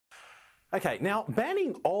Okay, now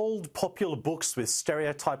banning old popular books with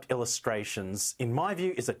stereotyped illustrations, in my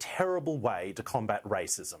view, is a terrible way to combat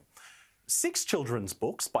racism. 6 children's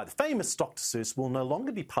books by the famous Dr Seuss will no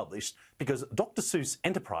longer be published because Dr Seuss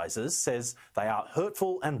Enterprises says they are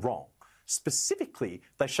hurtful and wrong. Specifically,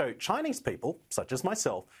 they show Chinese people, such as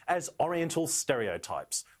myself, as Oriental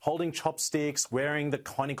stereotypes, holding chopsticks, wearing the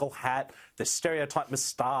conical hat, the stereotyped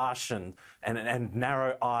moustache and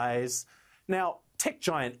narrow eyes. Now, tech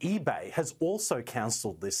giant eBay has also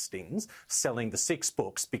cancelled listings selling the 6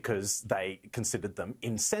 books because they considered them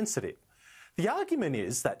insensitive. The argument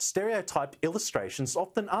is that stereotyped illustrations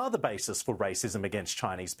often are the basis for racism against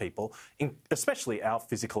Chinese people, especially our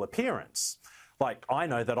physical appearance. Like, I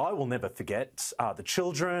know that I will never forget the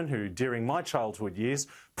children who, during my childhood years,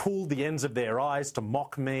 pulled the ends of their eyes to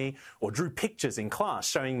mock me or drew pictures in class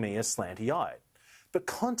showing me as slanty-eyed. But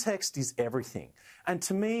context is everything. And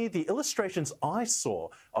to me, the illustrations I saw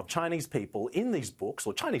of Chinese people in these books,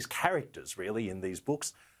 or Chinese characters really in these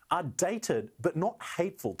books, are dated but not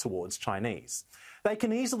hateful towards Chinese. They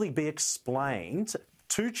can easily be explained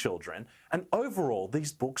to children, and overall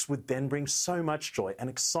these books would then bring so much joy and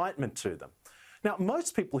excitement to them. Now,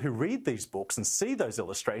 most people who read these books and see those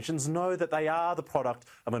illustrations know that they are the product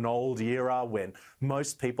of an old era when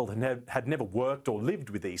most people had never worked or lived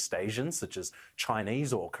with East Asians, such as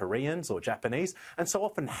Chinese or Koreans or Japanese, and so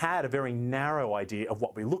often had a very narrow idea of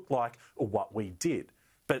what we looked like or what we did.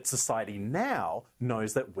 But society now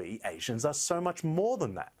knows that we Asians are so much more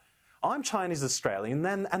than that. I'm Chinese Australian,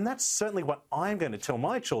 and that's certainly what I'm going to tell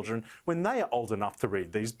my children when they are old enough to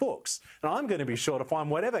read these books. And I'm going to be sure to find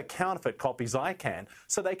whatever counterfeit copies I can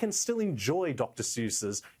so they can still enjoy Dr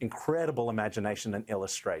Seuss's incredible imagination and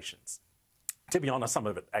illustrations. To be honest, some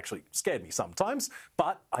of it actually scared me sometimes,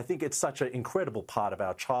 but I think it's such an incredible part of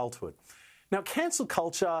our childhood. Now, cancel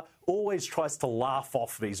culture always tries to laugh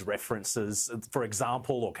off these references, for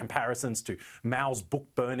example, or comparisons to Mao's book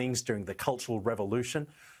burnings during the Cultural Revolution.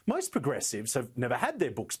 Most progressives have never had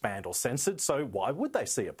their books banned or censored, so why would they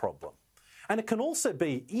see a problem? And it can also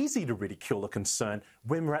be easy to ridicule a concern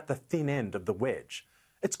when we're at the thin end of the wedge.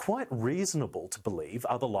 It's quite reasonable to believe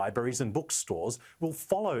other libraries and bookstores will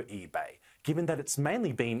follow eBay, given that it's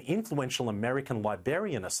mainly been influential American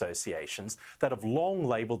librarian associations that have long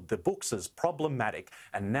labelled the books as problematic,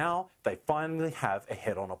 and now they finally have a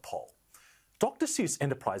head on a pole. Dr Seuss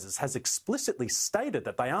Enterprises has explicitly stated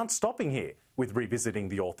that they aren't stopping here with revisiting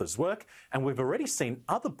the author's work, and we've already seen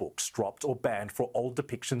other books dropped or banned for old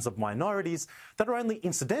depictions of minorities that are only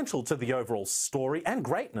incidental to the overall story and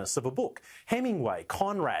greatness of a book. Hemingway,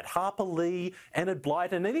 Conrad, Harper Lee, Enid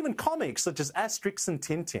Blyton, and even comics such as Asterix and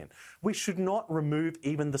Tintin. We should not remove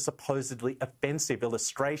even the supposedly offensive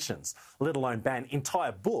illustrations, let alone ban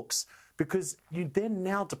entire books, because you then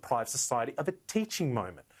now deprive society of a teaching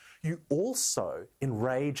moment. You also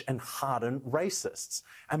enrage and harden racists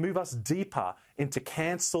and move us deeper into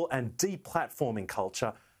cancel and deplatforming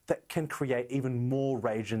culture that can create even more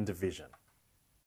rage and division.